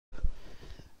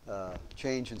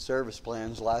change in service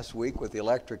plans last week with the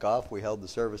electric off. We held the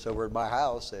service over at my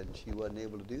house, and she wasn't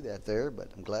able to do that there, but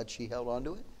I'm glad she held on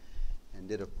to it and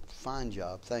did a fine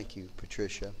job. Thank you,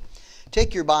 Patricia.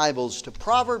 Take your Bibles to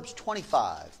Proverbs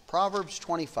 25. Proverbs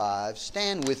 25.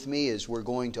 Stand with me as we're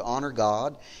going to honor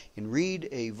God and read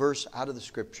a verse out of the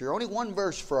Scripture. Only one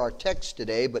verse for our text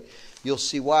today, but you'll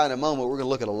see why in a moment. We're going to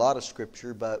look at a lot of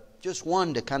Scripture, but just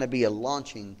one to kind of be a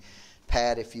launching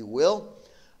pad, if you will.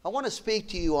 I want to speak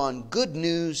to you on good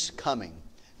news coming.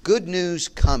 Good news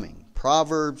coming.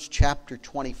 Proverbs chapter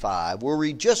 25. We'll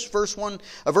read just verse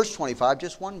 25,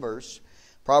 just one verse.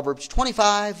 Proverbs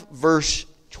 25, verse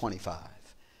 25.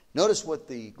 Notice what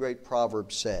the great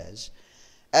proverb says.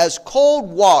 As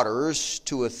cold waters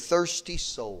to a thirsty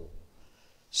soul,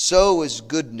 so is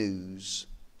good news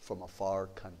from a far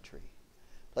country.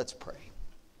 Let's pray.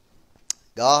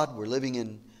 God, we're living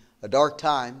in a dark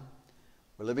time.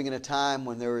 We're living in a time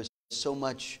when there is so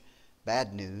much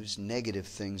bad news, negative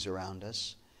things around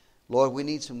us. Lord, we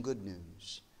need some good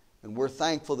news. And we're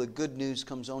thankful that good news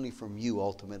comes only from you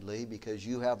ultimately, because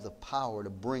you have the power to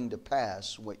bring to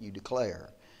pass what you declare.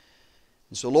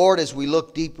 And so, Lord, as we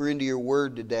look deeper into your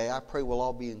word today, I pray we'll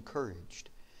all be encouraged.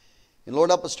 And Lord,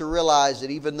 help us to realize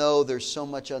that even though there's so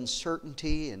much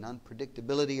uncertainty and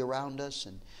unpredictability around us,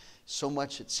 and so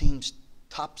much that seems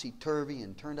topsy-turvy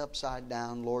and turned upside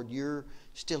down, Lord, you're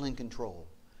still in control.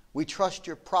 We trust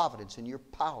your providence and your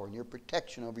power and your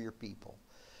protection over your people.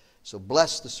 So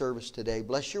bless the service today.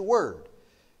 Bless your word.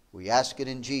 We ask it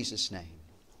in Jesus' name.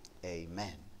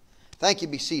 Amen. Thank you.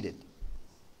 Be seated.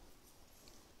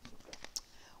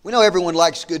 We know everyone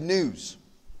likes good news.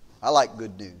 I like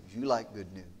good news. You like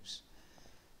good news.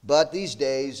 But these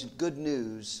days, good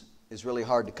news is really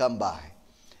hard to come by.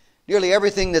 Nearly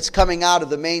everything that's coming out of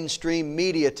the mainstream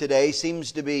media today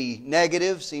seems to be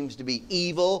negative, seems to be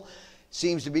evil,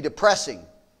 seems to be depressing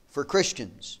for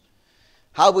Christians.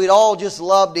 How we'd all just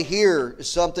love to hear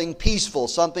something peaceful,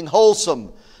 something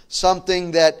wholesome,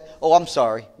 something that, oh, I'm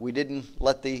sorry, we didn't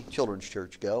let the children's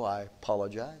church go. I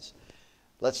apologize.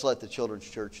 Let's let the children's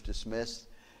church dismiss.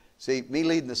 See, me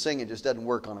leading the singing just doesn't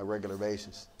work on a regular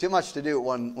basis. Too much to do it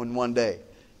one day.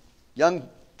 Young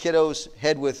kiddos,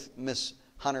 head with Miss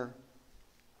Hunter.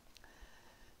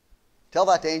 Tell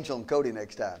that to Angel and Cody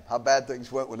next time, how bad things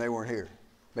went when they weren't here.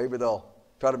 Maybe they'll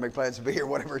try to make plans to be here,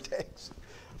 whatever it takes.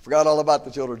 Forgot all about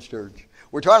the children's church.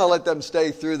 We're trying to let them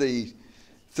stay through the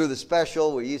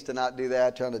special. We used to not do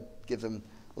that, trying to give them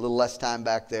a little less time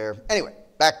back there. Anyway,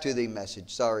 back to the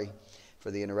message. Sorry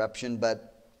for the interruption,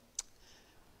 but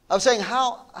I was saying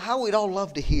how we'd all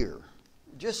love to hear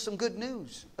just some good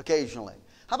news occasionally.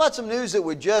 How about some news that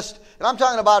would just, and I'm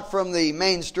talking about from the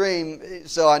mainstream,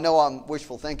 so I know I'm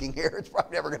wishful thinking here. It's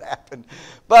probably never going to happen.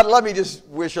 But let me just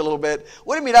wish a little bit.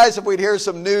 Wouldn't it be nice if we'd hear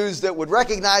some news that would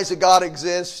recognize that God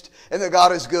exists and that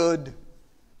God is good?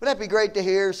 Wouldn't that be great to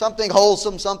hear? Something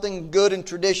wholesome, something good and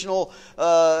traditional,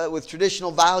 with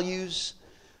traditional values.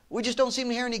 We just don't seem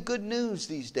to hear any good news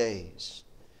these days.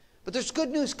 But there's good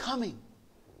news coming.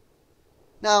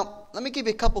 Now, let me give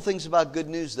you a couple things about good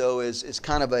news, though, as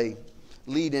kind of a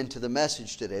lead into the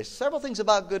message today. Several things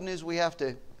about good news we have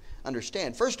to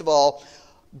understand. First of all,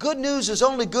 good news is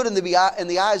only good in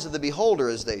the eyes of the beholder,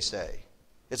 as they say.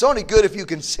 It's only good if you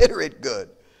consider it good.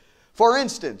 For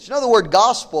instance, you know the word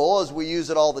gospel, as we use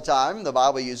it all the time, the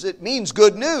Bible uses it, means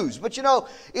good news. But you know,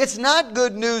 it's not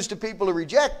good news to people who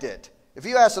reject it. If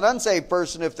you ask an unsaved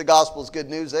person if the gospel is good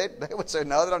news, they would say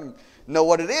no, they don't even know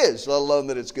what it is, let alone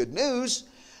that it's good news.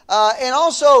 And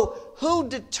also, who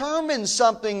determines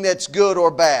something that's good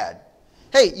or bad?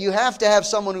 Hey, you have to have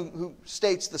someone who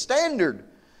states the standard.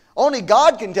 Only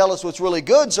God can tell us what's really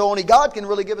good, so only God can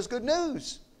really give us good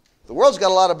news. The world's got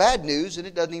a lot of bad news, and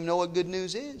it doesn't even know what good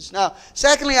news is. Now,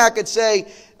 secondly, I could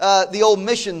say the old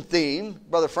mission theme.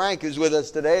 Brother Frank, who's with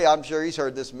us today, I'm sure he's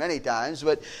heard this many times,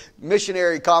 but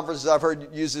missionary conferences I've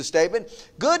heard use this statement.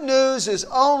 Good news is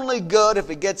only good if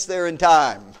it gets there in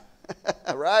time.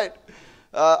 Right?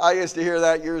 I used to hear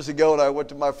that years ago when I went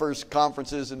to my first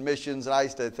conferences and missions, and I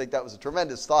used to think that was a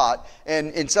tremendous thought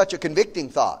and such a convicting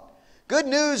thought. Good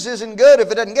news isn't good if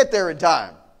it doesn't get there in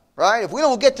time, right? If we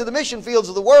don't get to the mission fields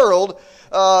of the world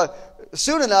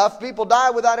soon enough, people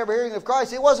die without ever hearing of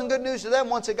Christ. It wasn't good news to them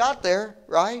once it got there,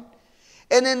 right?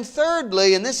 And then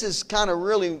thirdly, and this is kind of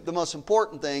really the most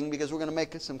important thing because we're going to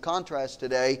make some contrast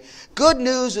today, good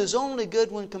news is only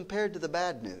good when compared to the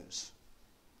bad news.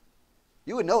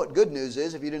 You would know what good news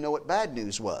is if you didn't know what bad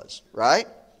news was, right?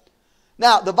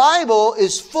 Now, the Bible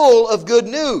is full of good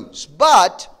news,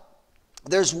 but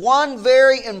there's one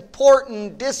very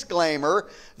important disclaimer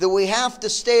that we have to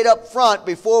state up front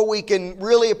before we can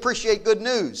really appreciate good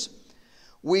news.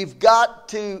 we've got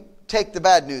to take the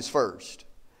bad news first.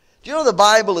 Do you know the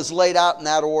Bible is laid out in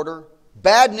that order?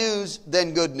 Bad news,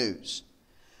 then good news.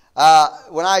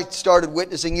 When I started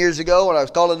witnessing years ago, when I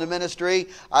was called into ministry,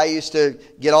 I used to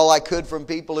get all I could from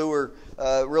people who were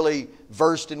really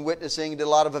versed in witnessing, did a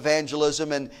lot of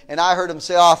evangelism, and I heard them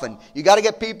say often, you got to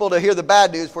get people to hear the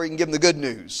bad news before you can give them the good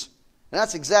news. And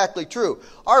that's exactly true.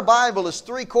 Our Bible is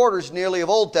 3/4 nearly of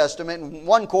Old Testament and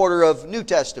 1/4 of New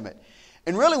Testament.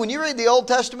 And really, when you read the Old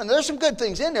Testament, there's some good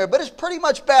things in there, but it's pretty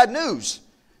much bad news.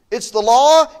 It's the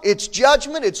law, it's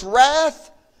judgment, it's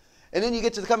wrath, and then you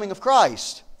get to the coming of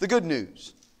Christ, the good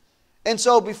news. And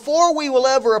so before we will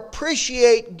ever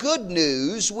appreciate good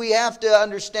news, we have to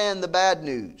understand the bad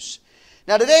news.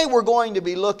 Now today we're going to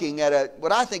be looking at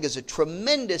what I think is a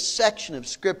tremendous section of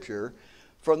Scripture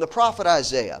from the prophet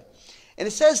Isaiah. And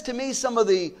it says to me some of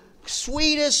the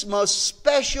sweetest, most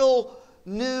special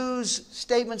news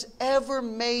statements ever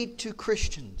made to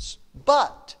Christians.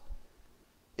 But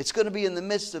it's going to be in the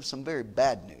midst of some very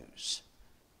bad news.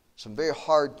 Some very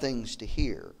hard things to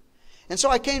hear. And so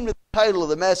I came to the title of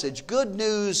the message, Good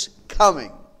News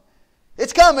Coming.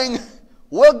 It's coming.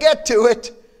 We'll get to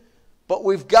it. But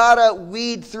we've got to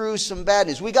weed through some bad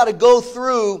news. We've got to go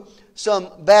through some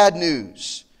bad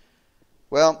news.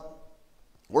 Well,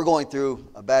 we're going through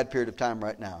a bad period of time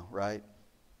right now, right?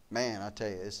 Man, I tell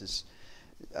you,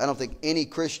 I don't think any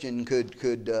Christian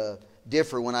could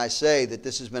differ when I say that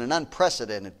this has been an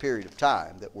unprecedented period of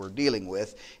time that we're dealing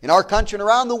with in our country and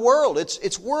around the world.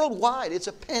 It's worldwide. It's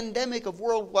a pandemic of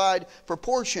worldwide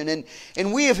proportion.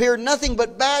 And we have heard nothing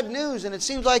but bad news. And it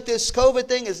seems like this COVID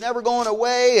thing is never going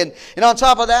away. And on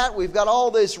top of that, we've got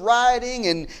all this rioting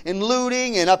and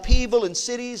looting and upheaval in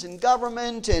cities and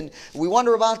government. And we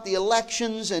wonder about the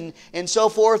elections and so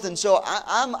forth. And so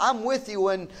I'm with you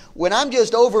when I'm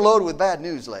just overloaded with bad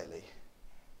news lately.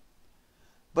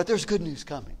 But there's good news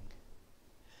coming.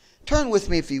 Turn with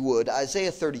me, if you would,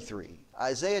 Isaiah 33.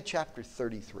 Isaiah chapter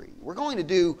 33. We're going to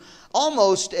do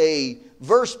almost a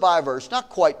verse-by-verse, not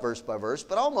quite verse-by-verse,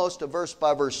 but almost a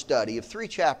verse-by-verse study of 3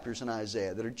 chapters in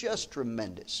Isaiah that are just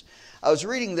tremendous. I was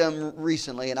reading them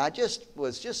recently, and I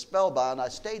was spellbound. I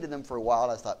stayed in them for a while.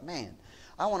 I thought, man,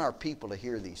 I want our people to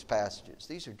hear these passages.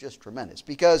 These are just tremendous.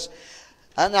 Because,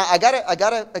 and I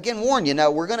gotta again warn you,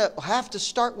 now we're going to have to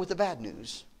start with the bad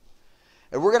news.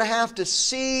 And we're going to have to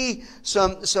see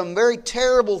some very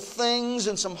terrible things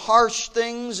and some harsh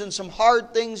things and some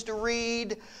hard things to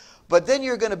read. But then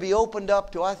you're going to be opened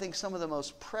up to, I think, some of the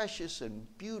most precious and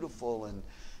beautiful and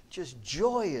just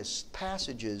joyous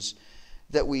passages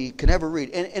that we can ever read.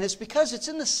 And it's because it's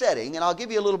in the setting, and I'll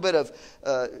give you a little bit of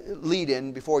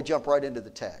lead-in before we jump right into the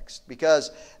text.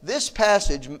 Because this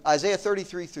passage, Isaiah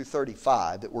 33 through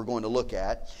 35, that we're going to look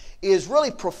at, is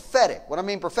really prophetic. What I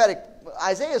mean prophetic,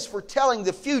 Isaiah is foretelling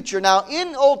the future. Now,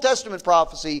 in Old Testament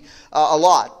prophecy, a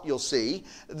lot, you'll see,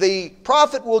 the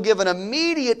prophet will give an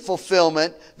immediate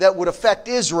fulfillment that would affect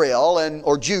Israel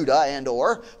or Judah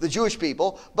or the Jewish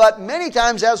people. But many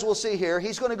times, as we'll see here,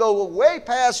 he's going to go way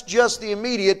past just the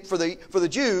immediate for the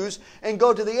Jews and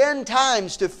go to the end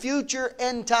times, to future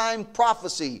end time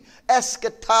prophecy.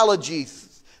 Eschatology,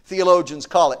 theologians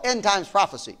call it. End times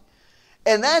prophecy.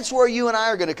 And that's where you and I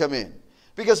are going to come in.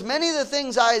 Because many of the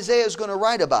things Isaiah is going to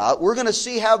write about, we're going to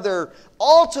see have their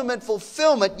ultimate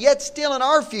fulfillment, yet still in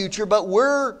our future, but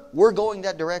we're going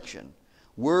that direction.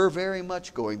 We're very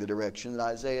much going the direction that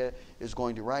Isaiah is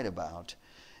going to write about.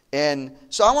 And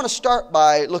so I want to start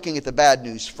by looking at the bad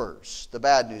news first. The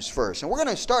bad news first. And we're going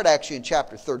to start actually in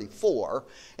chapter 34.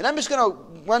 And I'm just going to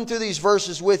run through these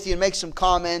verses with you and make some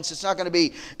comments. It's not going to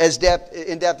be as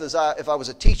in-depth as if I was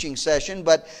a teaching session,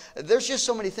 but there's just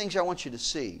so many things I want you to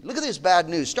see. Look at this bad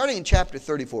news. Starting in chapter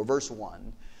 34, verse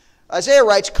 1. Isaiah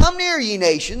writes, "Come near, ye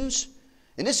nations."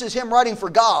 And this is him writing for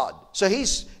God. So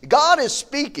God is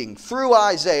speaking through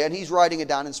Isaiah, and he's writing it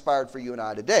down inspired for you and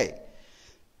I today.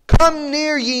 "Come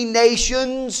near, ye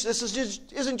nations." This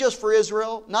isn't just for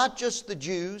Israel, not just the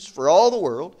Jews, for all the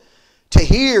world. "To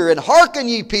hear, and hearken,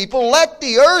 ye people, let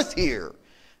the earth hear,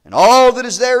 and all that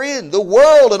is therein, the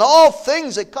world, and all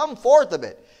things that come forth of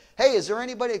it." Hey, is there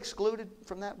anybody excluded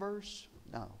from that verse?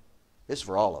 No. It's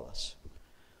for all of us.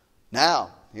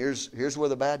 Now, here's where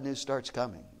the bad news starts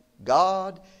coming.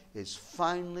 God has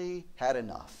finally had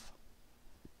enough.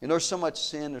 There's so much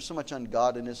sin, there's so much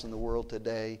ungodliness in the world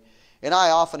today. And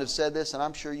I often have said this, and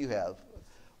I'm sure you have.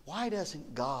 Why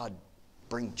doesn't God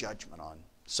bring judgment on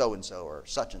so-and-so or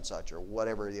such-and-such or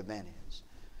whatever the event is?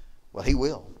 Well, He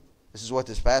will. This is what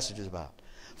this passage is about.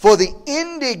 "For the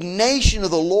indignation of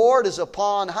the Lord is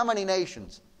upon" how many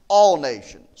nations? All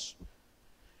nations.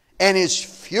 "And His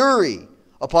fury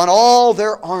upon all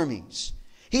their armies.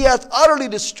 He hath utterly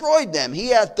destroyed them. He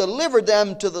hath delivered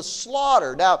them to the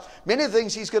slaughter. Now, many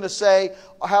things he's going to say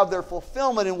have their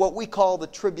fulfillment in what we call the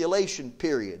tribulation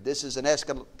period. This is an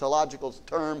eschatological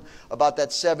term about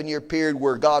that 7-year period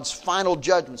where God's final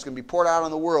judgment is going to be poured out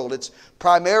on the world. It's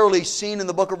primarily seen in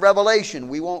the book of Revelation.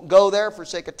 We won't go there for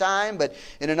sake of time, but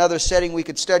in another setting we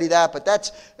could study that. But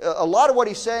that's a lot of what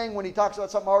he's saying when he talks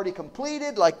about something already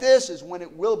completed like this is when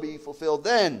it will be fulfilled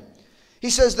then. He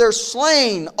says, their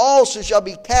slain also shall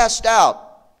be cast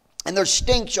out, and their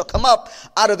stink shall come up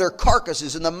out of their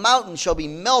carcasses, and the mountains shall be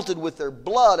melted with their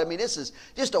blood. I mean, this is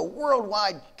just a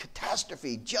worldwide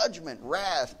catastrophe, judgment,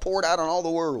 wrath poured out on all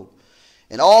the world.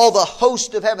 And all the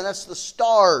host of heaven, that's the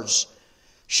stars,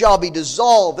 shall be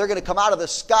dissolved. They're going to come out of the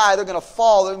sky. They're going to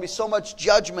fall. There's going to be so much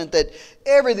judgment that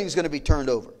everything's going to be turned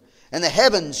over. And the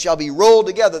heavens shall be rolled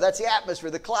together. That's the atmosphere,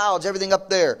 the clouds, everything up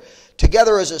there.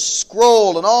 Together as a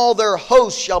scroll, and all their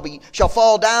hosts shall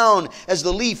fall down as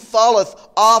the leaf falleth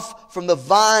off from the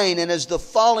vine, and as the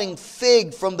falling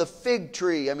fig from the fig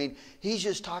tree. I mean, he's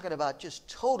just talking about just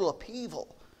total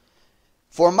upheaval.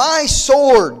 For my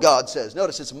sword, God says.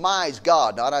 Notice it's my's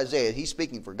God, not Isaiah. He's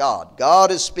speaking for God.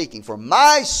 God is speaking. For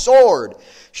my sword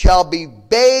shall be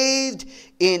bathed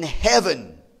in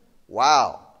heaven.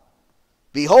 Wow.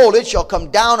 Behold, it shall come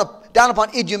down upon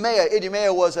Idumea.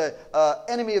 Idumea was an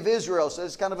enemy of Israel, so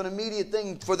it's kind of an immediate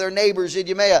thing for their neighbors,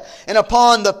 Idumea. And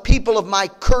upon the people of my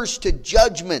curse to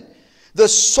judgment. The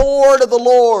sword of the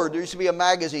Lord, there used to be a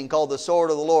magazine called The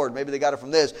Sword of the Lord, maybe they got it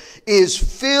from this, is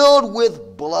filled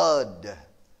with blood.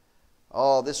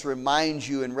 Oh, this reminds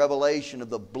you in Revelation of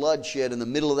the bloodshed in the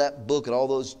middle of that book and all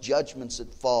those judgments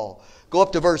that fall. Go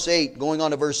up to verse 8, going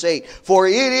on to verse 8. For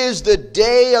it is the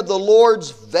day of the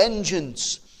Lord's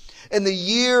vengeance, and the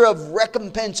year of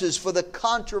recompenses for the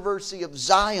controversy of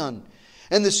Zion.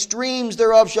 And the streams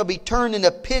thereof shall be turned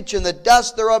into pitch, and the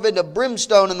dust thereof into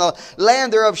brimstone, and the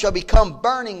land thereof shall become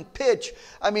burning pitch.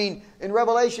 I mean, in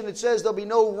Revelation it says there'll be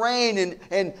no rain,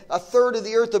 and a third of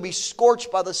the earth will be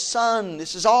scorched by the sun.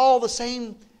 This is all the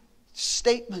same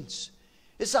statements.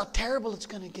 This is how terrible it's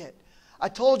going to get. I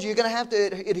told you, you're going to have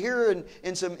to adhere and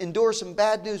endure some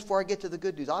bad news before I get to the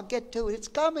good news. I'll get to it. It's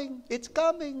coming. It's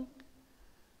coming.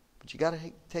 But you got to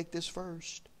take this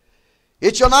first.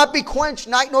 It shall not be quenched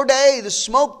night nor day. The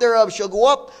smoke thereof shall go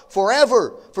up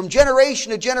forever. From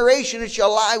generation to generation it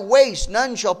shall lie waste.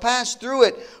 None shall pass through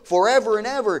it forever and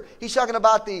ever. He's talking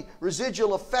about the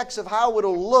residual effects of how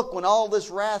it'll look when all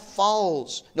this wrath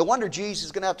falls. No wonder Jesus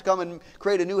is going to have to come and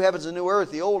create a new heavens and new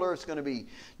earth. The old earth's going to be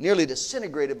nearly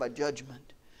disintegrated by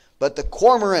judgment. But the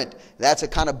cormorant, that's a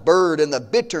kind of bird, and the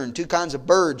bittern, 2 kinds of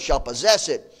birds, shall possess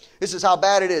it. This is how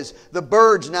bad it is. The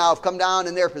birds now have come down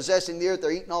and they're possessing the earth.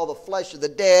 They're eating all the flesh of the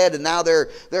dead, and now they're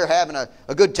having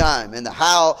a good time. And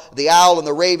the owl and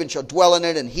the raven shall dwell in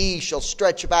it, and he shall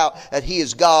stretch about, that he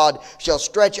is God, shall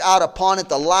stretch out upon it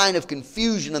the line of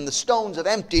confusion and the stones of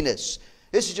emptiness.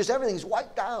 This is just everything's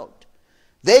wiped out.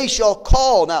 They shall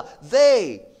call. Now,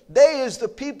 they is the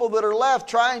people that are left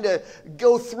trying to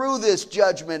go through this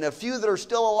judgment. A few that are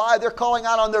still alive, they're calling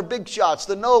out on their big shots,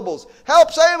 the nobles.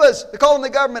 Help, save us! They're calling the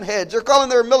government heads. They're calling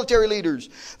their military leaders.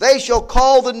 They shall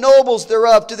call the nobles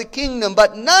thereof to the kingdom,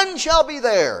 but none shall be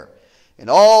there. And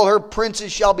all her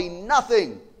princes shall be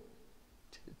nothing.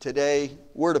 Today,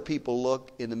 where do people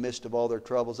look in the midst of all their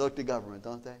troubles? They look to government,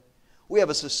 don't they? We have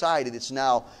a society that's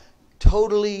now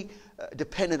totally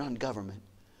dependent on government.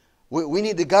 We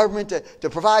need the government to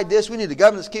provide this. We need the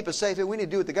government to keep us safe. We need to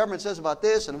do what the government says about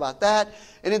this and about that.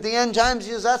 And at the end times,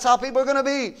 that's how people are going to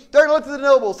be. They're going to look to the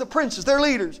nobles, the princes, their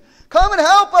leaders. Come and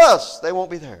help us. They won't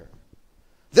be there.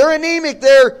 They're anemic.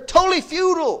 They're totally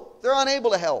futile. They're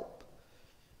unable to help.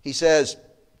 He says,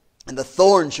 and the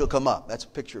thorns shall come up. That's a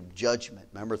picture of judgment.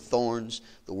 Remember thorns?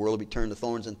 The world will be turned to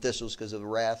thorns and thistles because of the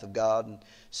wrath of God and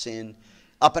sin.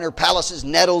 Up in her palaces,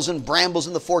 nettles and brambles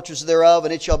in the fortresses thereof,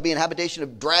 and it shall be an habitation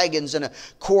of dragons and a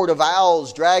court of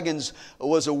owls. Dragons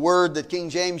was a word that King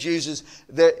James uses.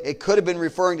 That it could have been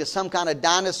referring to some kind of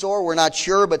dinosaur, we're not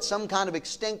sure, but some kind of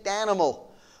extinct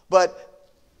animal. But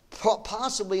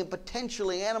possibly and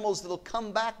potentially animals that will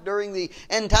come back during the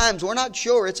end times. We're not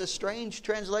sure. It's a strange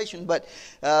translation. But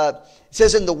it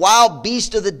says, and the wild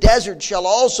beast of the desert shall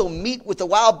also meet with the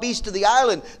wild beast of the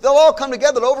island. They'll all come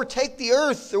together to overtake the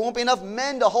earth. There won't be enough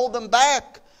men to hold them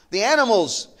back. The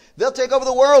animals, they'll take over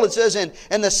the world. It says,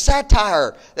 and the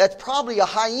satyr, that's probably a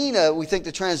hyena, we think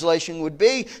the translation would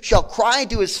be, shall cry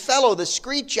to his fellow. The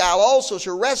screech owl also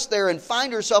shall rest there and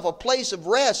find herself a place of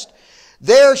rest.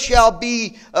 There shall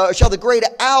the great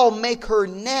owl make her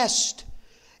nest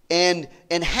and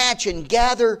hatch and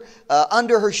gather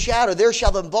under her shadow. There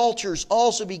shall the vultures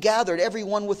also be gathered, every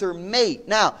one with her mate.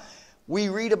 Now, We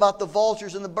read about the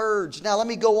vultures and the birds. Now let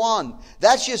me go on.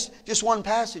 That's just one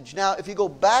passage. Now if you go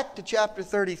back to chapter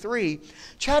 33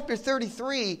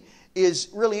 is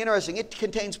really interesting. It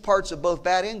contains parts of both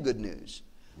bad and good news.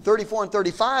 34 and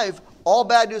 35, all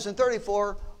bad news in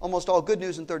 34, almost all good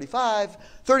news in 35.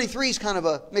 33 is kind of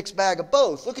a mixed bag of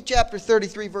both. Look at chapter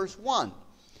 33 verse 1.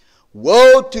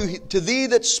 Woe to thee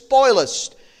that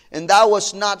spoilest, and thou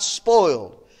wast not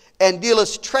spoiled, and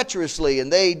dealest treacherously,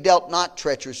 and they dealt not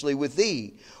treacherously with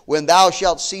thee. When thou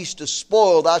shalt cease to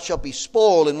spoil, thou shalt be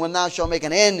spoiled, and when thou shalt make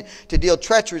an end to deal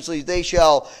treacherously, they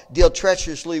shall deal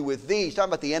treacherously with thee. He's talking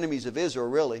about the enemies of Israel,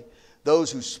 really.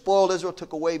 Those who spoiled Israel,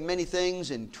 took away many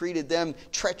things, and treated them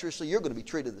treacherously. You're going to be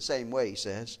treated the same way, he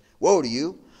says. Woe to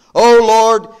you. Oh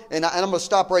Lord, and I'm going to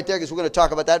stop right there because we're going to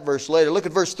talk about that verse later. Look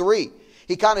at verse 3.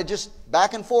 He kind of just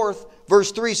back and forth.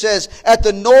 Verse 3 says, At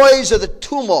the noise of the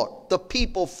tumult, the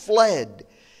people fled.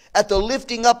 At the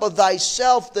lifting up of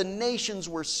thyself, the nations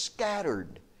were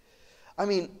scattered. I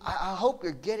mean, I hope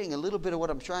you're getting a little bit of what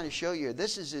I'm trying to show you.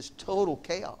 This is just total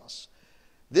chaos.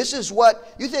 This is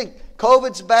what, you think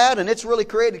COVID's bad and it's really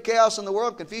created chaos in the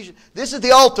world, confusion. This is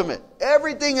the ultimate.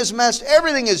 Everything is messed.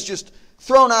 Everything is just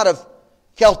thrown out of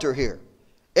kilter here.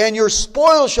 And your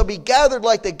spoil shall be gathered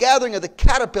like the gathering of the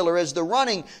caterpillar, as the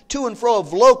running to and fro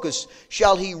of locusts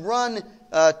shall he run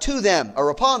to them,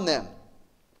 or upon them.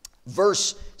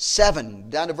 Verse 7,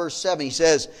 down to verse 7, he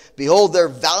says, Behold, their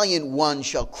valiant ones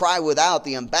shall cry without,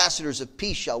 the ambassadors of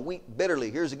peace shall weep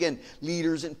bitterly. Here's again,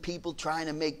 leaders and people trying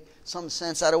to make some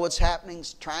sense out of what's happening,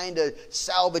 trying to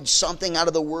salvage something out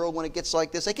of the world when it gets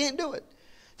like this. They can't do it.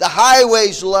 The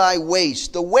highways lie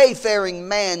waste, the wayfaring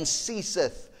man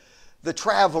ceaseth. The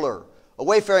traveler. A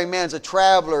wayfaring man's a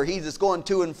traveler. He's just going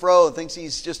to and fro and thinks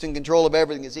he's just in control of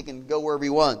everything as he can go wherever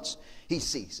he wants. He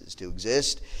ceases to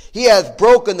exist. He hath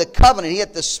broken the covenant. He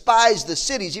hath despised the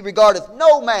cities. He regardeth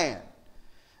no man.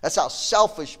 That's how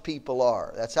selfish people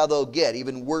are. That's how they'll get,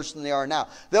 even worse than they are now.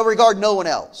 They'll regard no one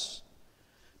else.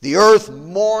 The earth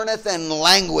mourneth and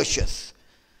languisheth.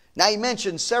 Now he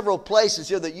mentioned several places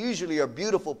here that usually are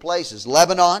beautiful places.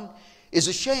 Lebanon is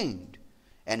ashamed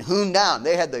and hewn down.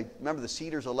 They had remember the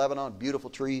cedars of Lebanon, beautiful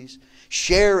trees.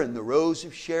 Sharon, the rose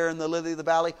of Sharon, the lily of the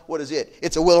valley. What is it?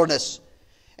 It's a wilderness.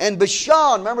 And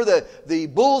Bashan, remember the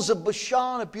bulls of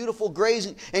Bashan, a beautiful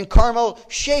grazing. And Carmel,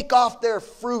 shake off their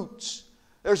fruits.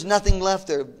 There's nothing left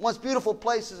there. Once beautiful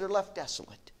places are left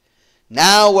desolate.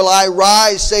 Now will I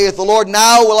rise, saith the Lord.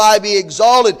 Now will I be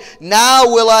exalted. Now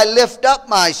will I lift up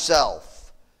myself.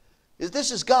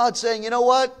 This is God saying, you know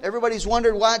what? Everybody's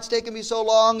wondered why it's taken me so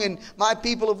long, and my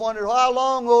people have wondered, how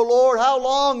long, oh Lord, how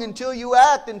long until you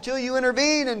act, until you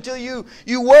intervene, until you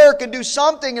work and do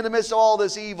something in the midst of all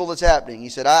this evil that's happening. He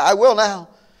said, I will now.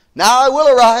 Now I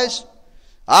will arise.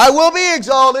 I will be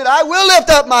exalted. I will lift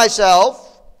up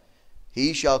myself.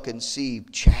 He shall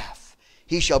conceive chaff.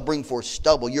 He shall bring forth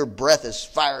stubble. Your breath as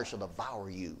fire shall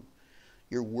devour you.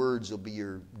 Your words will be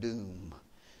your doom.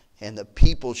 And the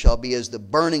people shall be as the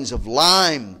burnings of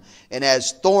lime, and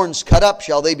as thorns cut up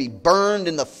shall they be burned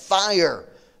in the fire.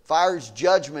 Fire's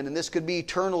judgment, and this could be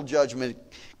eternal judgment.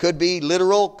 Could be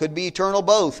literal, could be eternal,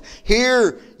 both.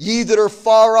 Hear, ye that are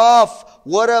far off,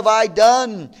 what have I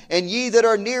done? And ye that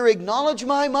are near, acknowledge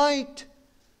my might.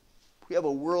 We have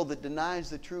a world that denies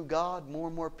the true God. More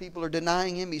and more people are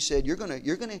denying Him. He said, you're going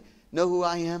to know who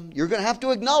I am. You're going to have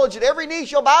to acknowledge it. Every knee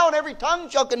shall bow and every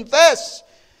tongue shall confess.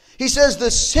 He says, the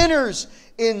sinners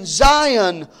in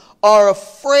Zion are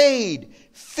afraid.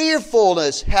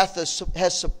 Fearfulness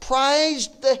has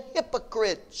surprised the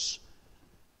hypocrites.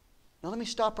 Now let me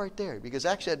stop right there, because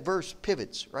actually that verse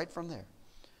pivots right from there.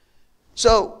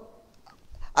 So,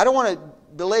 I don't want to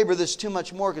belabor this too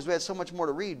much more because we had so much more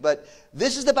to read, but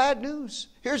this is the bad news.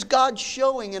 Here's God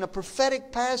showing in a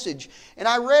prophetic passage. And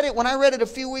I read it, when I read it a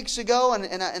few weeks ago,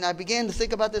 and I began to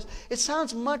think about this, it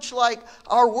sounds much like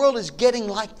our world is getting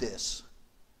like this.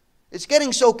 It's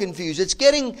getting so confused. It's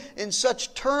getting in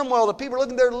such turmoil that people are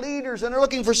looking at their leaders and they're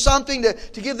looking for something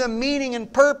to give them meaning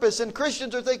and purpose. And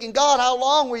Christians are thinking, God, how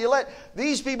long will you let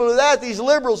these people do that? These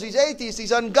liberals, these atheists,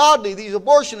 these ungodly, these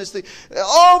abortionists,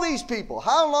 all these people.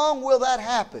 How long will that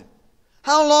happen?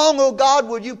 How long, oh God,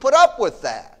 would you put up with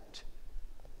that?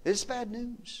 It's bad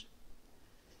news.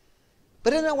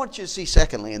 But then I want you to see,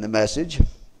 secondly, in the message,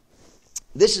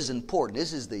 this is important.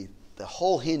 This is the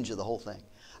whole hinge of the whole thing.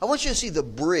 I want you to see the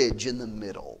bridge in the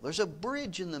middle. There's a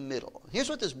bridge in the middle. Here's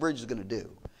what this bridge is going to do.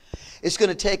 It's going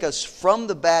to take us from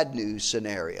the bad news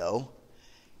scenario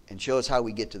and show us how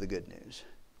we get to the good news.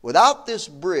 Without this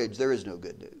bridge, there is no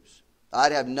good news.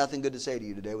 I'd have nothing good to say to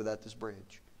you today without this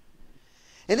bridge.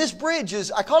 And this bridge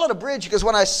is, I call it a bridge because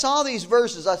when I saw these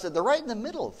verses, I said, they're right in the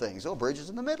middle of things. Oh, bridge is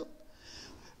in the middle.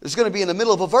 It's going to be in the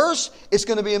middle of a verse. It's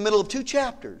going to be in the middle of 2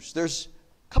 chapters. There's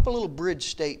a couple little bridge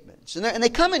statements. And they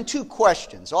come in 2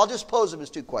 questions. So I'll just pose them as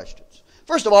 2 questions.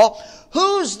 First of all,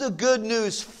 who's the good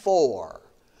news for?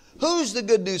 Who's the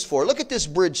good news for? Look at this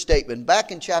bridge statement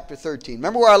back in chapter 13.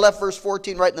 Remember where I left verse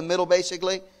 14, right in the middle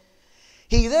basically?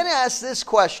 He then asks this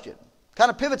question. Kind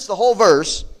of pivots the whole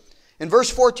verse. In verse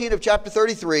 14 of chapter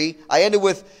 33, I ended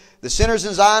with the sinners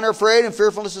in Zion are afraid and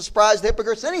fearfulness is surprised, the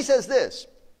hypocrites. Then he says this,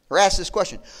 or asks this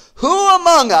question. Who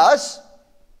among us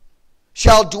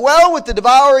shall dwell with the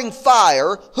devouring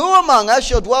fire? Who among us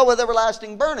shall dwell with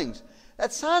everlasting burnings?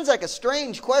 That sounds like a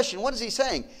strange question. What is he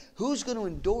saying? Who's going to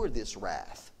endure this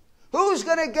wrath? Who's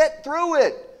going to get through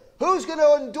it? Who's going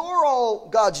to endure all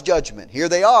God's judgment? Here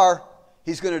they are.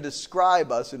 He's going to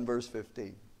describe us in verse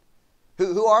 15.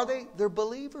 Who are they? They're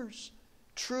believers.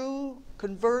 True,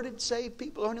 converted, saved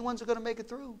people are the only ones who are going to make it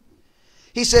through.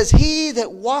 He says, he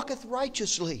that walketh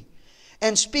righteously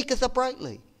and speaketh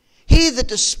uprightly, he that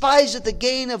despiseth the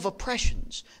gain of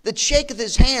oppressions, that shaketh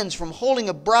his hands from holding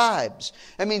of bribes.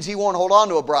 That means he won't hold on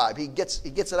to a bribe. He gets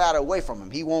it out away from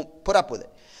him. He won't put up with it.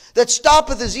 That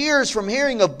stoppeth his ears from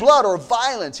hearing of blood or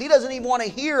violence. He doesn't even want to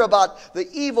hear about the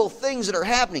evil things that are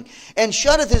happening. And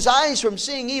shutteth his eyes from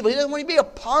seeing evil. He doesn't want to be a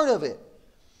part of it.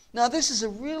 Now, this is a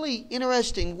really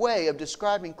interesting way of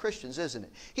describing Christians, isn't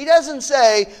it? He doesn't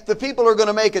say the people who are going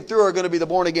to make it through are going to be the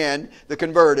born again, the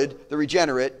converted, the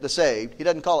regenerate, the saved. He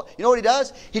doesn't call it. You know what he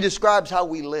does? He describes how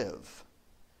we live.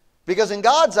 Because in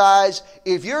God's eyes,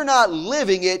 if you're not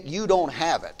living it, you don't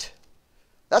have it.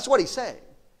 That's what he's saying.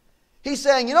 He's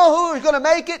saying, you know who is going to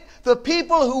make it? The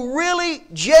people who really,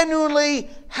 genuinely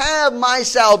have my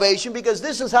salvation, because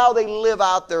this is how they live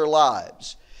out their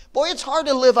lives. Boy, it's hard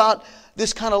to live out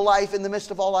this kind of life in the midst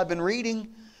of all I've been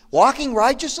reading. Walking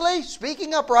righteously,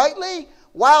 speaking uprightly.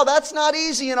 Wow, that's not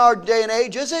easy in our day and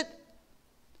age, is it?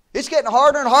 It's getting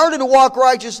harder and harder to walk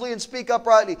righteously and speak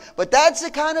uprightly. But that's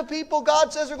the kind of people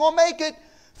God says are going to make it.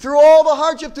 Through all the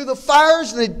hardship, through the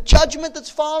fires and the judgment that's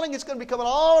falling, it's going to be coming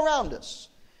all around us.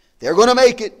 They're going to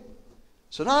make it.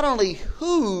 So not only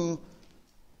who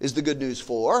is the good news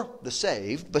for, the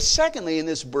saved, but secondly, in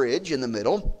this bridge in the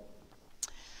middle,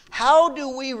 how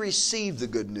do we receive the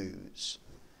good news?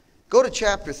 Go to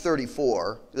chapter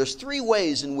 34. There's 3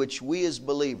 ways in which we as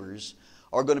believers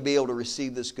are going to be able to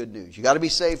receive this good news. You got to be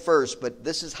saved first, but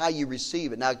this is how you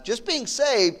receive it. Now, just being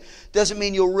saved doesn't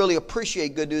mean you'll really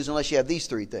appreciate good news unless you have these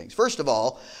 3 things. First of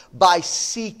all, by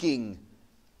seeking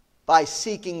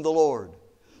the Lord.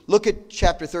 Look at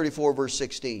chapter 34, verse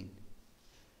 16.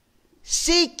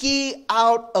 Seek ye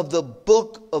out of the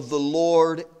book of the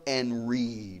Lord and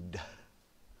read.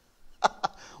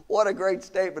 What a great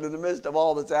statement in the midst of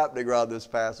all that's happening around this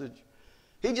passage.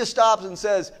 He just stops and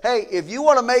says, hey, if you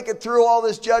want to make it through all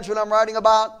this judgment I'm writing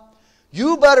about,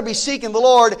 you better be seeking the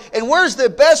Lord. And where's the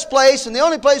best place and the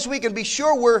only place we can be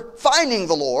sure we're finding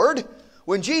the Lord?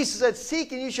 When Jesus said,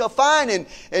 seek and you shall find,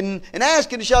 and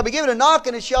ask and it shall be given, and knock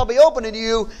and it shall be opened unto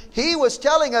you, he was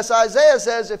telling us, Isaiah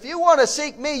says, if you want to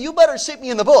seek me, you better seek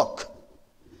me in the book.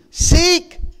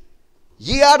 Seek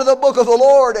ye out of the book of the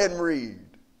Lord and read.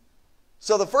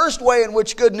 So the first way in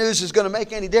which good news is going to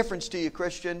make any difference to you,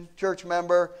 Christian, church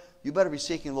member, you better be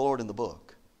seeking the Lord in the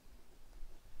book.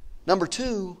 Number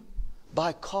 2,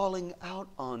 by calling out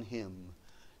on Him.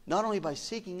 Not only by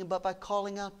seeking Him, but by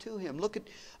calling out to Him. Look at,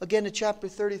 again, at chapter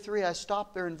 33. I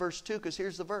stopped there in verse 2 because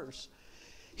here's the verse.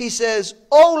 He says,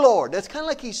 O Lord. That's kind of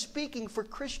like he's speaking for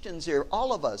Christians here,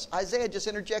 all of us. Isaiah just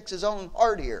interjects his own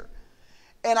heart here.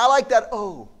 And I like that,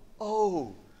 the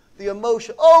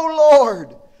emotion. O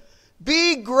Lord,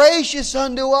 be gracious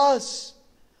unto us,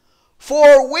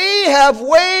 for we have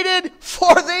waited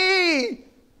for Thee.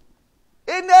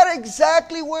 Isn't that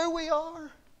exactly where we are?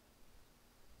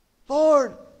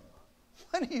 Lord,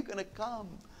 when are you going to come?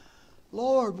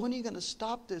 Lord, when are you going to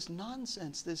stop this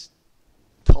nonsense, this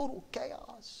total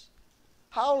chaos?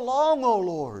 How long, O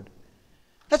Lord?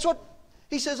 That's what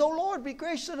he says, O Lord, be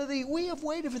gracious unto Thee. We have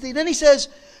waited for Thee. Then he says,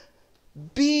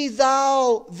 be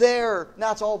Thou there.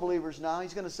 Now it's all believers now.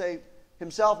 He's going to say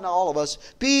himself, now all of us.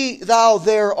 Be Thou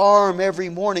their arm every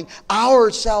morning. Our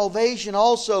salvation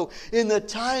also in the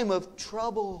time of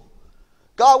trouble.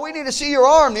 God, we need to see your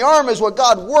arm. The arm is what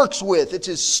God works with. It's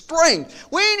His strength.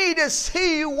 We need to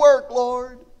see you work,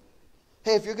 Lord.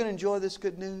 Hey, if you're going to enjoy this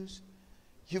good news,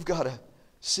 you've got to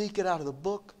seek it out of the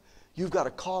book. You've got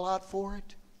to call out for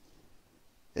it.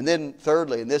 And then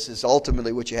thirdly, and this is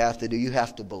ultimately what you have to do, you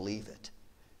have to believe it.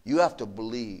 You have to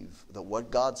believe that what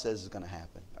God says is going to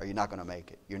happen, or you're not going to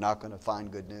make it. You're not going to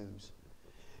find good news.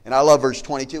 And I love verse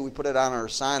 22. We put it on our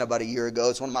sign about a year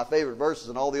ago. It's one of my favorite verses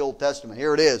in all the Old Testament.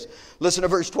 Here it is. Listen to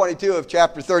verse 22 of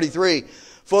chapter 33.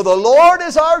 For the Lord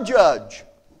is our judge.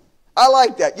 I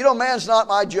like that. You know, man's not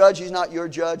my judge. He's not your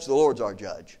judge. The Lord's our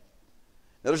judge.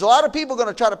 Now, there's a lot of people going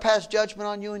to try to pass judgment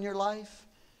on you in your life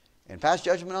and pass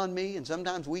judgment on me, and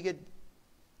sometimes we get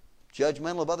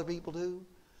judgmental of other people too.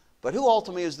 But who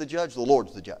ultimately is the judge? The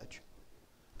Lord's the judge.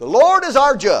 The Lord is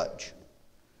our judge.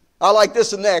 I like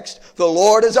this and next. The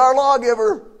Lord is our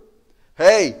lawgiver.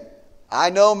 Hey, I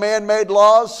know man-made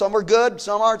laws. Some are good,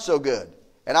 some aren't so good.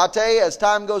 And I'll tell you, as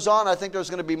time goes on, I think there's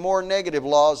going to be more negative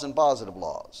laws than positive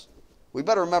laws. We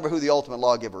better remember who the ultimate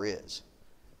lawgiver is.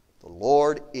 The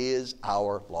Lord is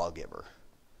our lawgiver.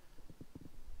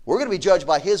 We're going to be judged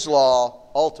by His law,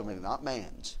 ultimately, not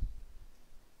man's.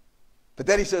 But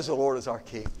then He says the Lord is our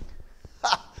King.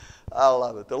 I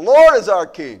love it. The Lord is our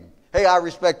King. Hey, I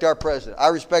respect our president. I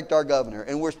respect our governor.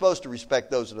 And we're supposed to respect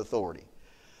those in authority.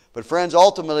 But friends,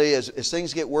 ultimately, as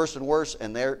things get worse and worse,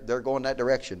 and they're going that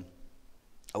direction,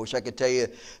 I wish I could tell you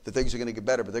that things are going to get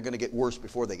better, but they're going to get worse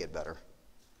before they get better.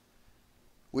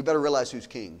 We better realize who's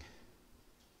king.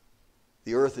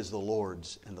 The earth is the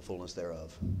Lord's and the fullness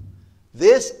thereof.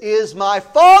 This is my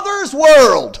Father's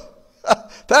world.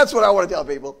 That's what I want to tell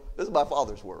people. This is my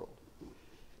Father's world.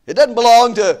 It doesn't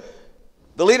belong to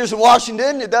the leaders in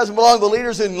Washington. It doesn't belong to the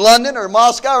leaders in London or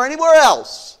Moscow or anywhere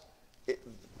else.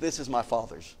 This is my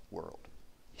Father's world.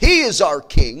 He is our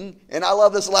King. And I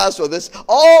love this last one.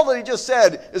 All that he just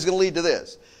said is going to lead to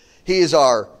this. He is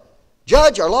our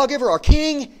judge, our lawgiver, our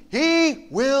King. He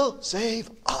will save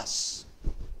us.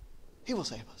 He will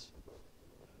save us.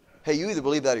 Hey, you either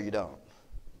believe that or you don't.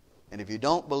 And if you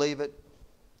don't believe it,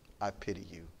 I pity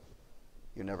you.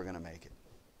 You're never going to make it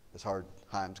as hard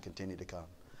times continue to come.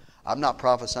 I'm not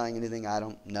prophesying anything I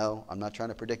don't know. I'm not trying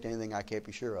to predict anything I can't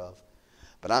be sure of.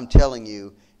 But I'm telling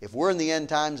you, if we're in the end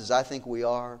times as I think we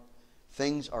are,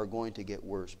 things are going to get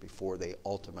worse before they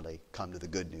ultimately come to the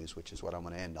good news, which is what I'm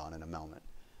going to end on in a moment.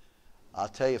 I'll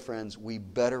tell you, friends, we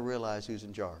better realize who's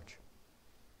in charge.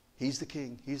 He's the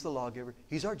King. He's the lawgiver.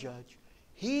 He's our judge.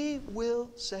 He will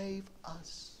save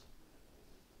us.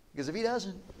 Because if He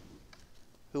doesn't,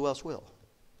 who else will?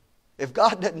 If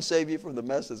God doesn't save you from the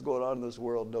mess that's going on in this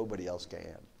world, nobody else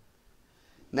can.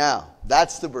 Now,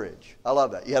 that's the bridge. I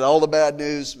love that. You had all the bad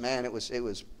news. Man, it was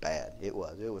bad. It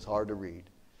was hard to read.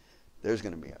 There's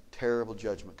going to be a terrible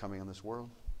judgment coming on this world.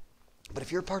 But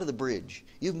if you're part of the bridge,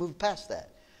 you've moved past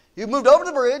that. You've moved over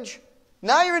the bridge.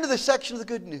 Now you're into the section of the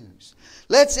good news.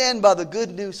 Let's end by the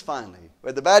good news finally. We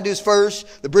had the bad news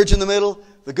first, the bridge in the middle,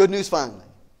 the good news finally.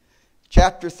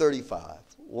 Chapter 35.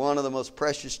 One of the most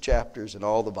precious chapters in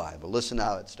all the Bible. Listen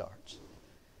how it starts.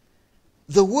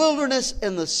 The wilderness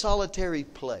and the solitary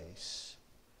place.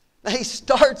 Now he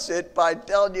starts it by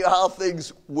telling you how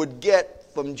things would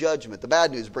get from judgment. The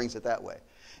bad news brings it that way.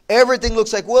 Everything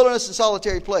looks like wilderness and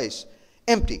solitary place.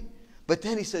 Empty. But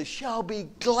then he says, shall be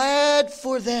glad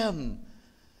for them.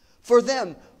 For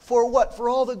them. For what? For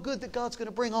all the good that God's going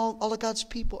to bring all of God's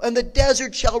people. And the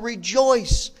desert shall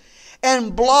rejoice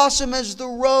and blossom as the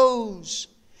rose.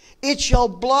 It shall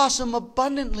blossom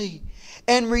abundantly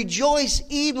and rejoice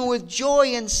even with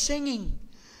joy and singing.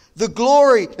 The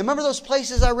glory. Remember those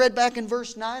places I read back in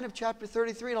verse 9 of chapter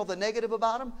 33 and all the negative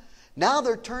about them? Now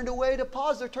they're turned away to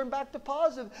positive. They're turned back to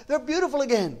positive. They're beautiful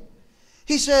again.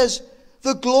 He says,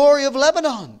 the glory of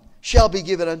Lebanon shall be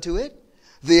given unto it.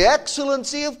 The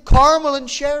excellency of Carmel and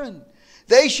Sharon.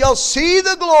 They shall see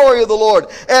the glory of the Lord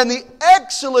and the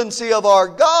excellency of our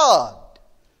God.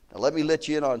 Now let me let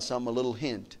you in on a little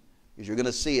hint. Because you're going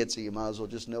to see it, so you might as well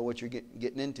just know what you're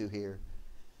getting into here.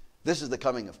 This is the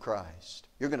coming of Christ.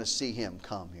 You're going to see Him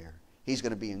come here. He's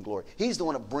going to be in glory. He's the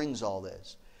one that brings all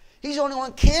this. He's the only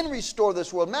one who can restore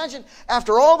this world. Imagine,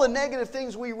 after all the negative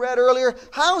things we read earlier,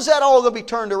 how's that all going to be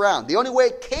turned around? The only way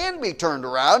it can be turned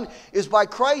around is by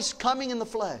Christ coming in the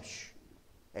flesh.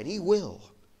 And He will.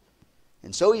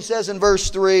 And so he says in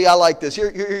verse 3, I like this. Here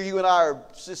you and I are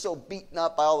just so beaten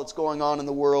up by all that's going on in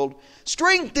the world.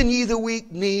 Strengthen ye the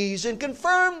weak knees and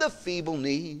confirm the feeble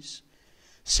knees.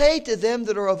 Say to them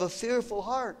that are of a fearful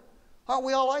heart. Aren't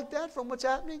we all like that from what's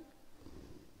happening?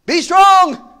 Be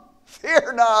strong.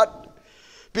 Fear not.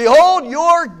 Behold,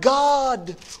 your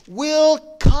God will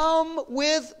come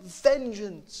with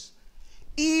vengeance.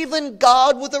 Even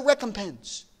God with a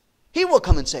recompense. He will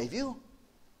come and save you.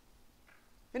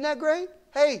 Isn't that great?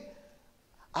 Hey,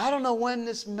 I don't know when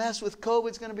this mess with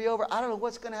COVID is going to be over. I don't know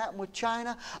what's going to happen with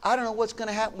China. I don't know what's going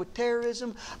to happen with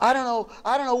terrorism. I don't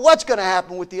know what's going to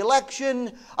happen with the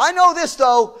election. I know this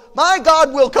though, my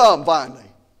God will come finally.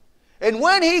 And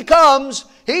when He comes,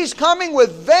 He's coming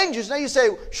with vengeance. Now you say,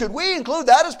 should we include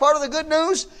that as part of the good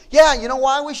news? Yeah, you know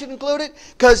why we should include it?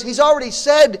 Because He's already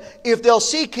said if they'll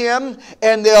seek Him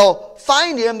and they'll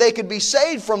find Him, they could be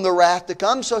saved from the wrath to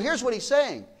come. So here's what He's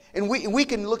saying. And we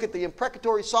can look at the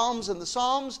imprecatory Psalms, and the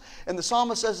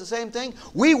psalmist says the same thing.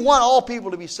 We want all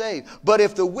people to be saved. But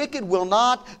if the wicked will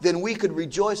not, then we could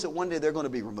rejoice that one day they're going to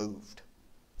be removed.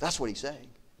 That's what He's saying.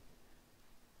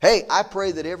 Hey, I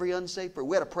pray that every unsaved person,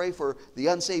 we had to pray for the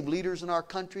unsaved leaders in our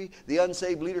country, the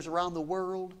unsaved leaders around the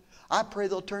world. I pray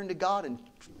they'll turn to God and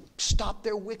stop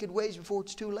their wicked ways before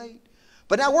it's too late.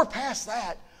 But now we're past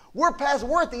that. We're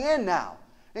at the end now.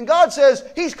 And God says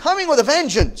He's coming with a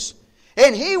vengeance.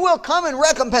 And He will come and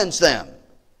recompense them.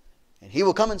 And He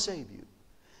will come and save you.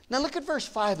 Now look at verse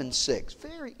 5 and 6.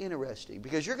 Very interesting.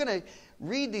 Because you're going to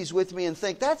read these with me and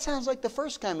think, that sounds like the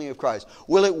first coming of Christ.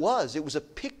 Well, it was. It was a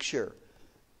picture.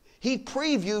 He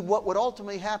previewed what would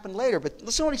ultimately happen later. But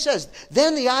listen to what He says.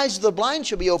 Then the eyes of the blind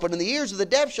shall be opened, and the ears of the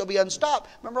deaf shall be unstopped.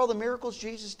 Remember all the miracles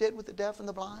Jesus did with the deaf and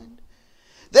the blind?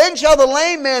 Then shall the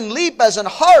lame man leap as an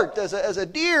hart, as a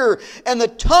deer, and the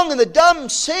tongue and the dumb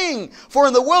sing. For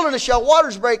in the wilderness shall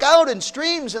waters break out, and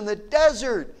streams in the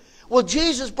desert. Well,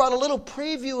 Jesus brought a little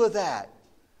preview of that.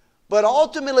 But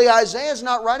ultimately, Isaiah's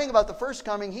not writing about the first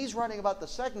coming. He's writing about the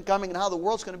second coming and how the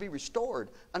world's going to be restored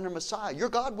under Messiah. Your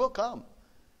God will come.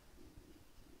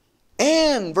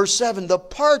 And, verse 7, the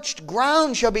parched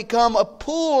ground shall become a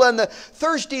pool, and the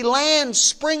thirsty land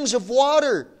springs of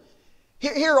water.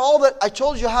 Here, all that I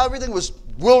told you how everything was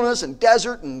wilderness and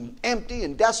desert and empty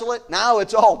and desolate. Now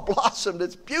it's all blossomed.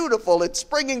 It's beautiful. It's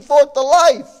springing forth to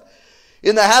life.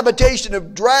 In the habitation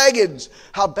of dragons.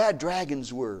 How bad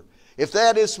dragons were. If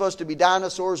that is supposed to be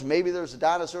dinosaurs, maybe there's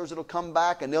dinosaurs that'll come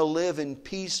back and they'll live in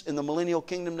peace in the millennial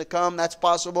kingdom to come. That's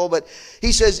possible. But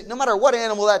he says no matter what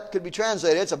animal that could be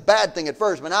translated, it's a bad thing at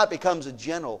first, but now it becomes a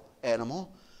gentle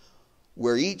animal.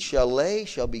 Where each shall lay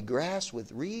shall be grass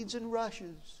with reeds and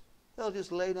rushes. They'll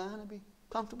just lay down and be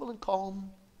comfortable and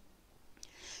calm.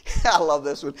 I love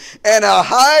this one. And a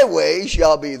highway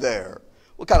shall be there.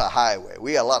 What kind of highway?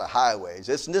 We got a lot of highways.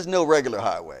 This is no regular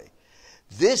highway.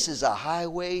 This is a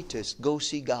highway to go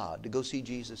see God, to go see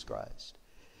Jesus Christ.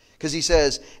 Because he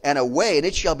says, and a way, and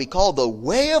it shall be called the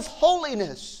way of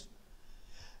holiness.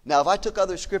 Now, if I took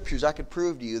other scriptures, I could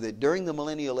prove to you that during the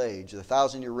millennial age, the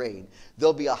 1,000-year reign,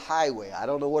 there'll be a highway. I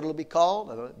don't know what it'll be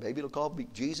called. Maybe it'll call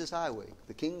Jesus Highway,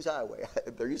 the King's Highway.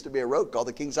 There used to be a road called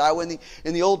the King's Highway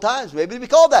in the old times. Maybe it'll be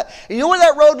called that. And you know where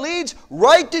that road leads?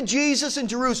 Right to Jesus in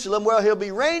Jerusalem, where he'll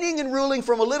be reigning and ruling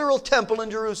from a literal temple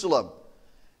in Jerusalem.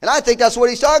 And I think that's what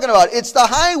he's talking about. It's the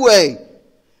highway.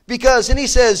 Because, and he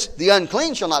says, the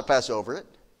unclean shall not pass over it.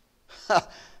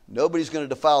 Nobody's going to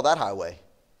defile that highway.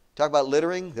 Talk about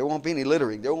littering. There won't be any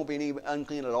littering. There won't be any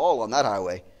unclean at all on that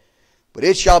highway. But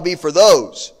it shall be for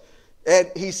those. And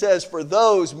he says for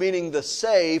those, meaning the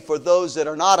saved, for those that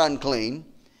are not unclean.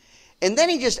 And then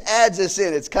he just adds this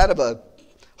in. It's kind of a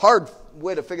hard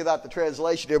way to figure out the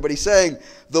translation here. But he's saying,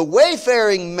 the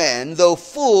wayfaring men, though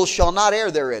fools, shall not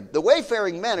err therein. The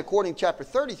wayfaring men, according to chapter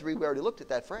 33, we already looked at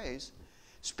that phrase,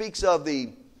 speaks of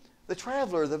the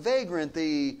traveler, the vagrant,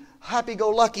 the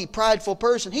happy-go-lucky, prideful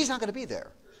person. He's not going to be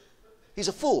there. He's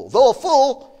a fool. Though a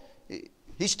fool,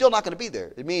 he's still not going to be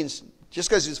there. It means just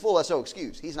because he's a fool, that's no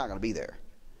excuse. He's not going to be there.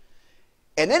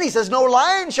 And then he says, no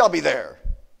lion shall be there.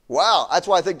 Wow, that's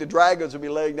why I think the dragons will be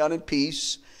laying down in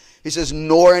peace. He says,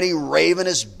 nor any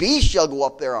ravenous beast shall go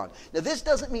up thereon. Now this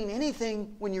doesn't mean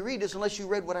anything when you read this unless you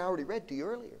read what I already read to you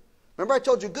earlier. Remember I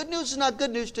told you good news is not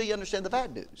good news till you understand the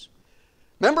bad news.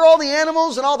 Remember all the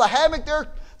animals and all the havoc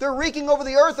they're wreaking over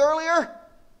the earth earlier?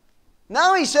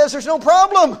 Now he says there's no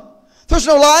problem. There's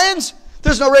no lions.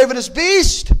 There's no ravenous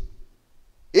beast.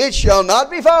 It shall not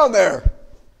be found there.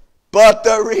 But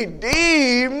the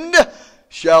redeemed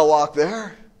shall walk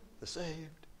there. The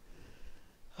saved.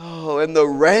 Oh, and the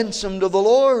ransomed of the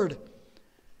Lord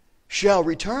shall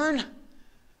return.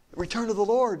 Return to the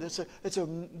Lord. It's a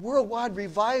worldwide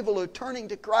revival of turning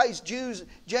to Christ. Jews,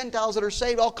 Gentiles that are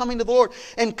saved, all coming to the Lord.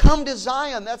 And come to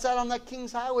Zion. That's out on that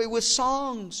King's Highway with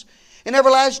songs. And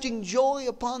everlasting joy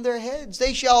upon their heads.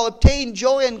 They shall obtain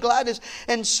joy and gladness,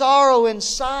 and sorrow and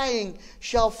sighing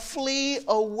shall flee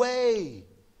away.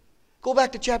 Go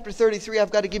back to chapter 33.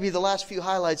 I've got to give you the last few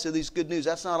highlights of these good news.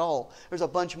 That's not all. There's a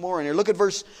bunch more in here. Look at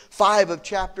verse 5 of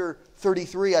chapter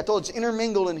 33. I told you it's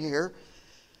intermingled in here.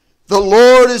 The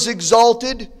Lord is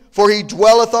exalted, for he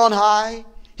dwelleth on high.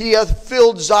 He hath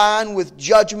filled Zion with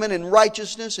judgment and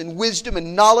righteousness, and wisdom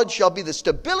and knowledge shall be the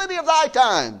stability of thy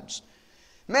times.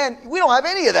 Man, we don't have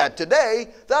any of that today.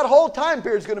 That whole time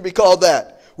period is going to be called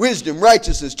that. Wisdom,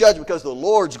 righteousness, judgment, because the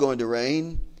Lord's going to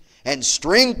reign. and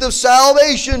strength of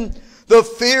salvation. The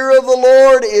fear of the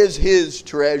Lord is his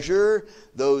treasure.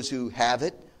 Those who have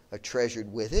it are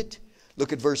treasured with it.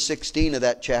 Look at verse 16 of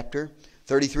that chapter,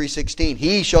 33:16.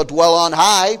 He shall dwell on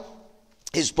high.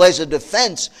 His place of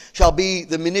defense shall be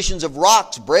the munitions of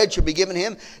rocks. Bread shall be given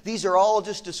him. These are all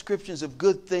just descriptions of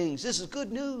good things. This is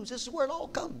good news. This is where it all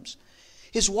comes.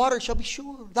 His water shall be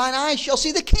sure. Thine eyes shall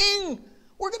see the King.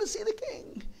 We're going to see the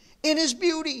King in his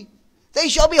beauty. They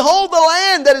shall behold the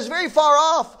land that is very far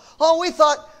off. Oh, we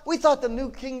thought the new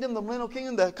kingdom, the millennial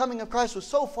kingdom, the coming of Christ was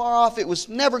so far off it was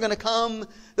never going to come.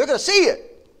 They're going to see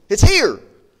it. It's here.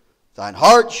 Thine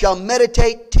heart shall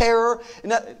meditate terror.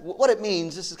 And what it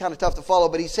means, this is kind of tough to follow,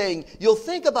 but he's saying you'll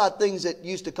think about things that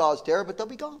used to cause terror, but they'll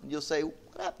be gone. You'll say, what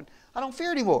happened? I don't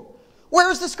fear anymore.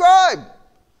 Where is the scribe?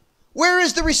 Where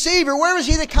is the receiver? Where is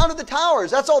he that counted the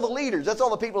towers? That's all the leaders. That's all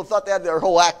the people who thought they had their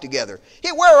whole act together.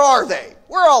 Where are they?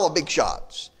 Where are all the big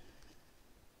shots?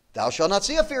 Thou shalt not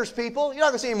see a fierce people. You're not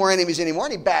going to see any more enemies anymore.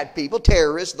 Any bad people,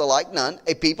 terrorists, the like, none.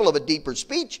 A people of a deeper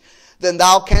speech than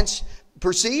thou canst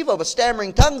perceive, of a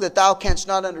stammering tongue that thou canst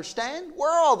not understand. Where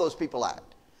are all those people at?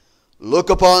 Look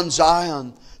upon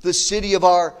Zion, the city of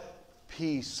our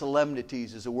peace.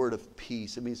 Solemnities is a word of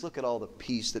peace. It means look at all the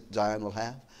peace that Zion will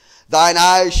have. Thine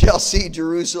eyes shall see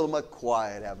Jerusalem, a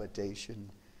quiet habitation,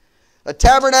 a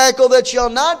tabernacle that shall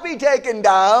not be taken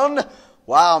down.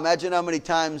 Wow, imagine how many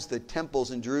times the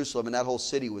temples in Jerusalem and that whole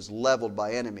city was leveled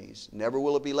by enemies. Never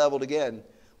will it be leveled again.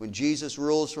 When Jesus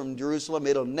rules from Jerusalem,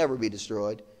 it'll never be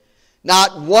destroyed.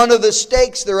 Not one of the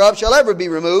stakes thereof shall ever be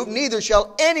removed, neither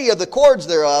shall any of the cords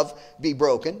thereof be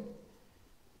broken.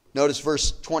 Notice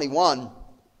verse 21.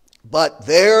 But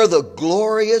there the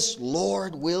glorious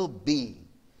Lord will be.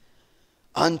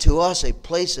 Unto us a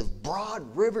place of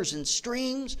broad rivers and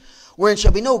streams, wherein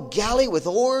shall be no galley with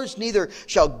oars, neither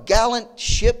shall gallant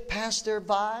ship pass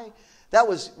thereby. That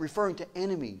was referring to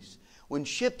enemies. When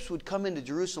ships would come into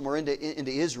Jerusalem or into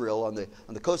Israel on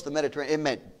the coast of the Mediterranean, it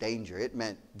meant danger. It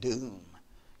meant doom.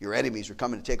 Your enemies were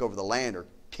coming to take over the land or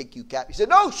take you captive. He said,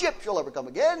 no ship shall ever come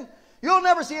again. You'll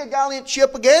never see a gallant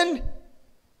ship again.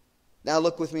 Now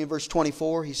look with me in verse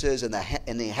 24. He says, and the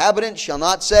inhabitants shall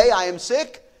not say, I am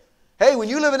sick. Hey, when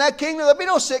you live in that kingdom, there'll be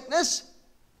no sickness,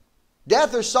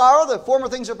 death or sorrow. The former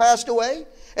things are passed away.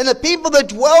 And the people that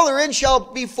dwell therein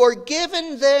shall be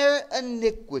forgiven their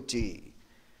iniquity.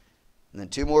 And then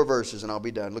two more verses and I'll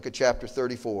be done. Look at chapter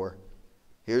 34.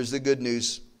 Here's the good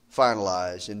news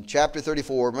finalized. In chapter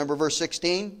 34, remember verse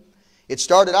 16? It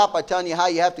started out by telling you how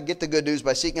you have to get the good news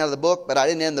by seeking out of the book, but I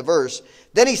didn't end the verse.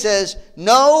 Then he says,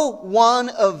 no one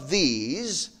of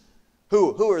these,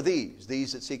 who are these?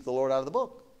 These that seek the Lord out of the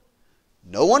book.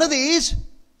 No one of these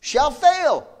shall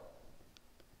fail.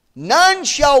 None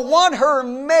shall want her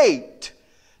mate.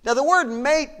 Now the word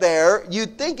mate there,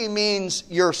 you'd think it means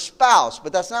your spouse,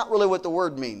 but that's not really what the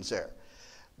word means there.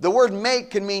 The word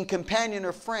mate can mean companion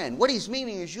or friend. What he's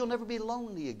meaning is you'll never be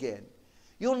lonely again.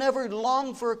 You'll never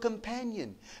long for a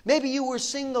companion. Maybe you were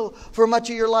single for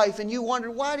much of your life and you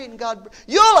wondered, why didn't God...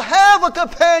 You'll have a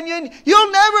companion.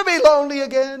 You'll never be lonely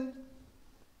again.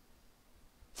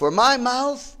 For my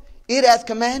mouth... it hath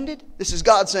commanded, this is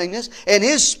God saying this, and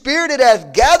his spirit it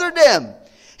hath gathered them.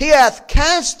 He hath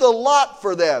cast the lot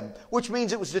for them, which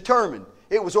means it was determined.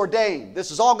 It was ordained.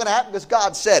 This is all going to happen because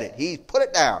God said it. He put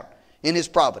it down in his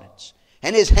providence.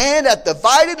 And his hand hath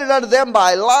divided it unto them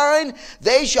by line.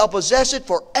 They shall possess it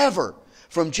forever.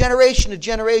 From generation to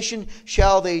generation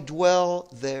shall they dwell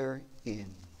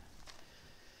therein.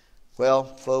 Well,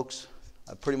 folks,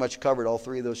 I've pretty much covered all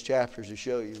three of those chapters to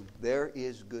show you there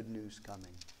is good news coming.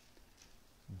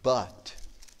 But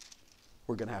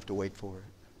we're going to have to wait for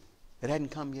it. It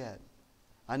hadn't come yet.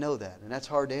 I know that. And that's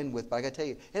hard to end with. But I got to tell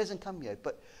you, it hasn't come yet.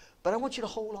 But I want you to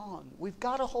hold on. We've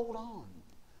got to hold on.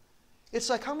 It's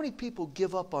like how many people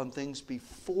give up on things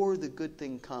before the good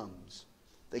thing comes?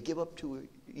 They give up too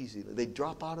easily. They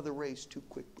drop out of the race too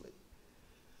quickly.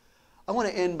 I want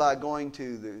to end by going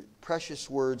to the precious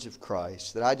words of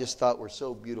Christ that I just thought were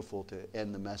so beautiful to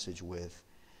end the message with.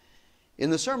 In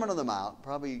the Sermon on the Mount,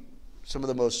 probably some of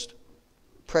the most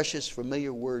precious,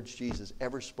 familiar words Jesus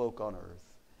ever spoke on earth.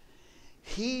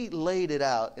 He laid it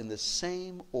out in the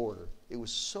same order. It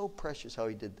was so precious how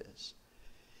he did this.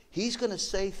 He's going to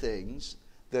say things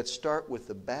that start with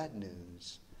the bad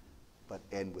news, but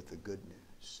end with the good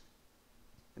news.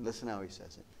 And listen how he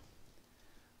says it.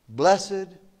 Blessed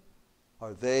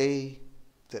are they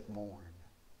that mourn.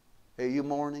 Are you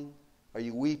mourning? Are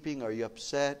you weeping? Are you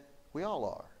upset? We all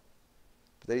are.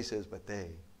 But then he says, but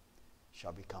they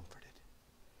shall be comforted.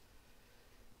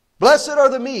 Blessed are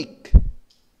the meek,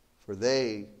 for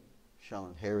they shall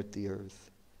inherit the earth.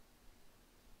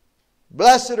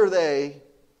 Blessed are they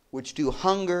which do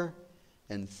hunger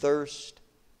and thirst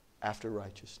after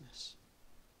righteousness,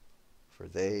 for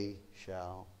they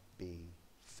shall be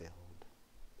filled.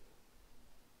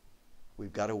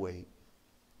 We've got to wait.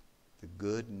 The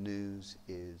good news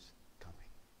is coming.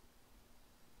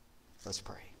 Let's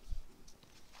pray.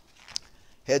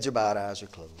 Heads are bowed, eyes are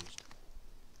closed.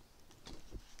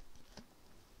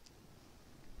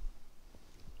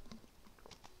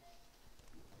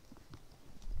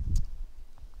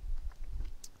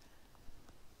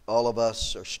 All of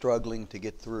us are struggling to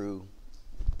get through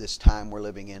this time we're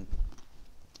living in.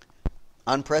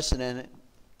 Unprecedented,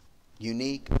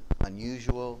 unique,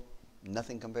 unusual,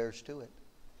 nothing compares to it.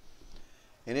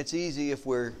 And it's easy, if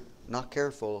we're not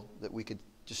careful, that we could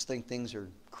just think things are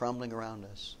crumbling around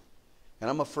us. And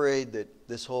I'm afraid that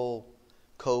this whole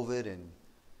COVID and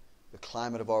the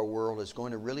climate of our world is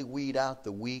going to really weed out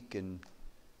the weak and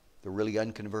the really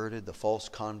unconverted, the false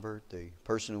convert, the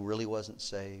person who really wasn't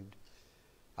saved.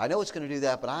 I know it's going to do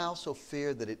that, but I also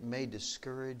fear that it may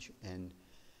discourage and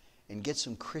get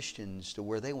some Christians to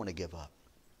where they want to give up.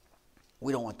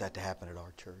 We don't want that to happen at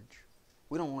our church.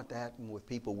 We don't want that to happen with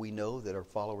people we know that are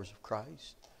followers of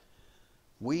Christ.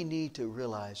 We need to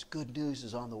realize good news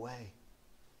is on the way.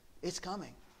 It's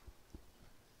coming.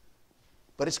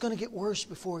 But it's going to get worse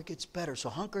before it gets better. So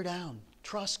hunker down.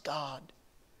 Trust God.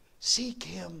 Seek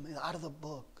Him out of the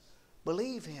book.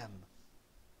 Believe Him.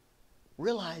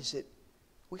 Realize that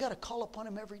we got to call upon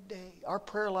Him every day. Our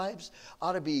prayer lives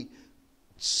ought to be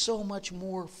so much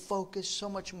more focused, so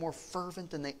much more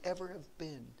fervent than they ever have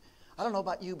been. I don't know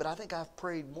about you, but I think I've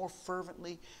prayed more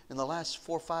fervently in the last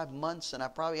 4 or 5 months than I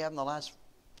probably have in the last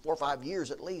 4 or 5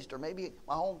 years at least, or maybe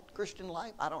my whole Christian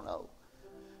life. I don't know.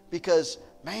 Because,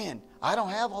 man, I don't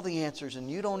have all the answers,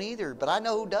 and you don't either, but I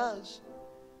know who does.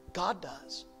 God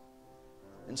does.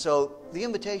 And so the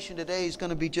invitation today is going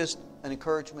to be just an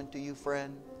encouragement to you,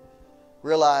 friend.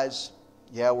 Realize,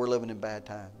 yeah, we're living in bad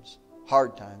times,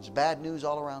 hard times, bad news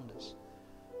all around us.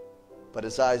 But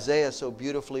as Isaiah so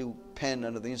beautifully penned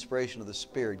under the inspiration of the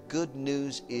Spirit, good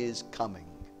news is coming.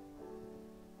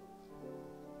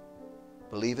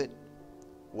 Believe it,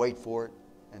 wait for it,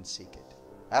 and seek it.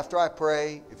 After I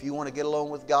pray, if you want to get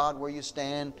alone with God where you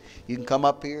stand, you can come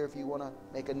up here. If you want to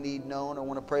make a need known or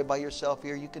want to pray by yourself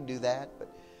here, you can do that.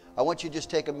 But I want you to just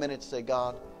take a minute to say,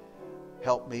 God,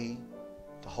 help me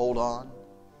to hold on,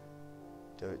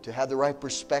 to have the right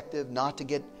perspective, not to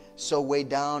get so weighed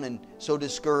down and so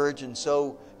discouraged and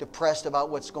so depressed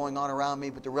about what's going on around me,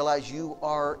 but to realize you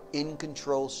are in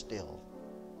control still.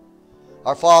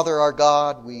 Our Father, our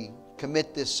God, we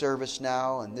commit this service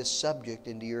now and this subject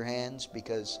into your hands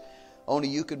because only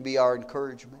you can be our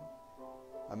encouragement.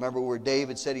 I remember where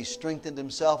David said he strengthened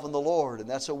himself in the Lord, and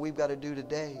that's what we've got to do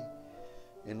today.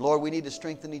 And Lord, we need to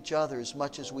strengthen each other as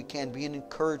much as we can, be an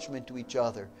encouragement to each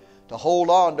other, to hold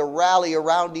on, to rally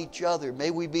around each other. May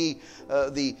we be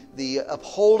the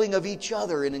upholding of each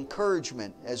other in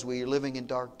encouragement as we are living in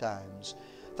dark times.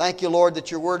 Thank you, Lord,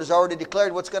 that your word has already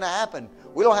declared what's going to happen.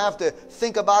 We don't have to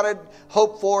think about it,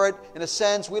 hope for it in a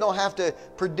sense. We don't have to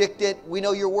predict it. We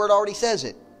know your word already says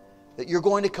it, that you're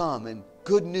going to come and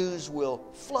good news will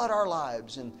flood our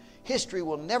lives and history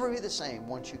will never be the same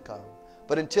once you come.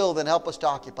 But until then, help us to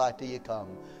occupy till you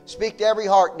come. Speak to every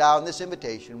heart now in this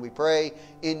invitation. We pray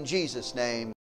in Jesus' name.